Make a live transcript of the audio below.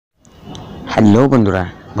Hello বন্ধুরা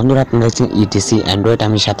বন্ধুরা আপনারা দেখছেন ইটিসি অ্যান্ড্রয়েড।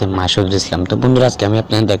 আমি সাথে মাসুদ ইসলাম। তো বন্ধুরা আজকে আমি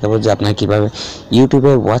আপনাদের দেখাবো যে আপনারা কীভাবে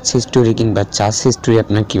ইউটিউবে ওয়াচ হিস্টোরি কিংবা চার্জ হিস্টোরি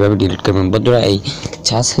আপনারা কীভাবে ডিলিট করবেন। বন্ধুরা এই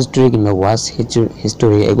চার্জ হিস্টোরি কিংবা ওয়াচ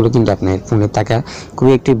হিস্টোরি এগুলো কিন্তু আপনার ফোনে থাকা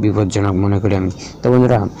খুবই একটি বিপজ্জনক মনে করি আমি। তো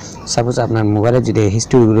বন্ধুরা সাপোজ আপনার মোবাইলে যদি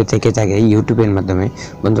হিস্টোরিগুলো থেকে থাকে ইউটিউবের মাধ্যমে,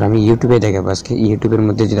 বন্ধুরা আমি ইউটিউবে দেখাবো আজকে। ইউটিউবের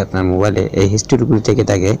মধ্যে যদি আপনার মোবাইলে এই হিস্টোরিগুলো থেকে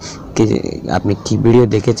থাকে, কি আপনি কী ভিডিও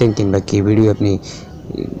দেখেছেন কিংবা কী ভিডিও আপনি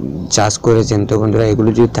চার্জ করেছেন, তো বন্ধুরা এগুলো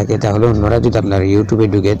যদি থাকে তাহলে অন্যরা যদি আপনার ইউটিউবে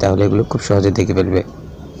ঢুকে তাহলে এগুলো খুব সহজে দেখে ফেলবে।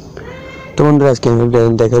 তো বন্ধুরা আজকে আমি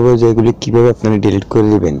দেখাবো যে এগুলি কীভাবে আপনারা ডিলিট করে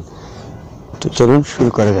দেবেন। তো চলুন শুরু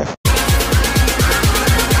করা যাক।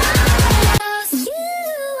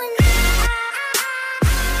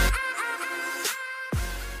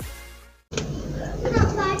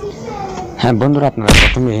 হ্যাঁ বন্ধুরা, আপনারা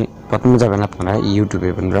প্রথমে যাবেন আপনারা ইউটিউবে।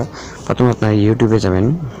 বন্ধুরা প্রথমে আপনারা ইউটিউবে যাবেন।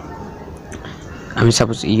 আমি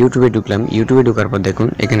সাপোজ ইউটিউবে ঢুকলাম। ইউটিউবে ঢোকার পর দেখুন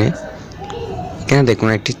এখানে দেখুন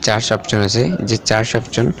একটি চার্জ অপশন আছে। যে চার্জ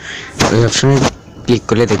অপশন, ওই অপশনে ক্লিক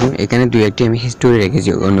করলে দেখুন এখানে দুই একটি আমি হিস্টোরি রেখেছি,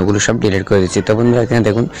 অন্যগুলো সব ডিলিট করে দিচ্ছি। তো বন্ধুরা এখানে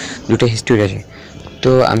দেখুন দুটো হিস্টোরি আছে। তো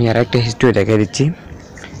আমি আর একটা হিস্টোরি দেখিয়ে দিচ্ছি।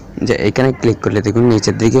 যে এখানে ক্লিক করলে দেখুন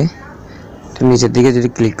নিচের দিকে যদি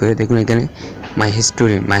ক্লিক করে দেখুন এখানে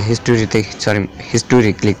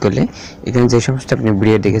হিস্টোরি ক্লিক করলে এখানে যে সমস্ত আপনি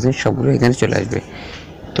ভিডিও দেখেছেন সবগুলো এখানে চলে আসবে।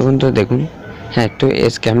 তো বন্ধুরা দেখুন, হ্যাঁ, তো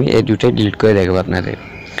আজকে আমি এই দুটোই ডিলিট করে দেখাবো আপনাদের।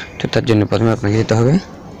 তো তার জন্য প্রথমে আপনাকে যেতে হবে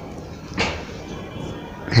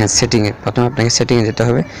সেটিংয়ে যেতে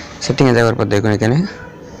হবে। সেটিংয়ে যাওয়ার পর দেখুন এখানে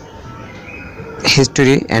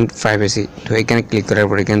হিস্টোরি অ্যান্ড প্রাইভেসি। তো এখানে ক্লিক করার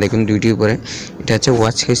পর এখানে দেখুন দুইটি উপরে, এটা হচ্ছে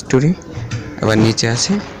ওয়াচ হিস্টোরি, আবার নিচে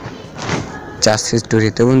আছে চার্জ হিস্টোরি।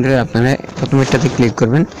 তো বন্ধুরা আপনারা প্রথমেরটাতে ক্লিক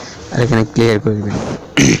করবেন আর এখানে ক্লিয়ার করে দেবেন।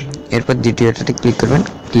 এরপর দ্বিতীয়টাতে ক্লিক করবেন,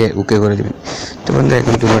 ওকে করে দেবেন। তো বন্ধুরা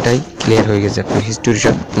এখন দুটোটাই ক্লিয়ার হয়ে গেছে, আপনার হিস্টোরি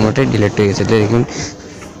সব দুটোটাই ডিলিট হয়ে গেছে। তো দেখুন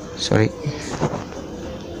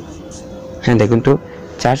হ্যাঁ দেখুন, তো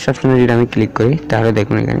চার্জ অপশনে যদি আমি ক্লিক করি তাহলে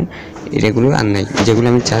দেখুন এখানে এগুলো আর নাই, যেগুলো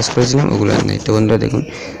আমি চার্জ করেছিলাম ওগুলো আর নাই। তো বন্ধুরা দেখুন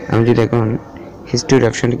আমি যদি এখন হিস্টোরি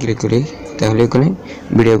অপশনে ক্লিক করি তাহলে ওখানে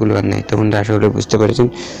ভিডিওগুলো আর নাই। তো বন্ধুরা আশা করি বুঝতে পেরেছেন।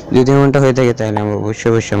 যদি এমনটা হয়ে থাকে তাহলে আমার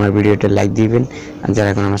অবশ্যই আমার ভিডিওটা লাইক দিবেন, আর যারা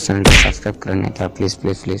এখন আমার চ্যানেলটা সাবস্ক্রাইব করেন না তারা প্লিজ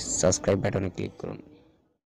সাবস্ক্রাইব বাটনে ক্লিক করুন।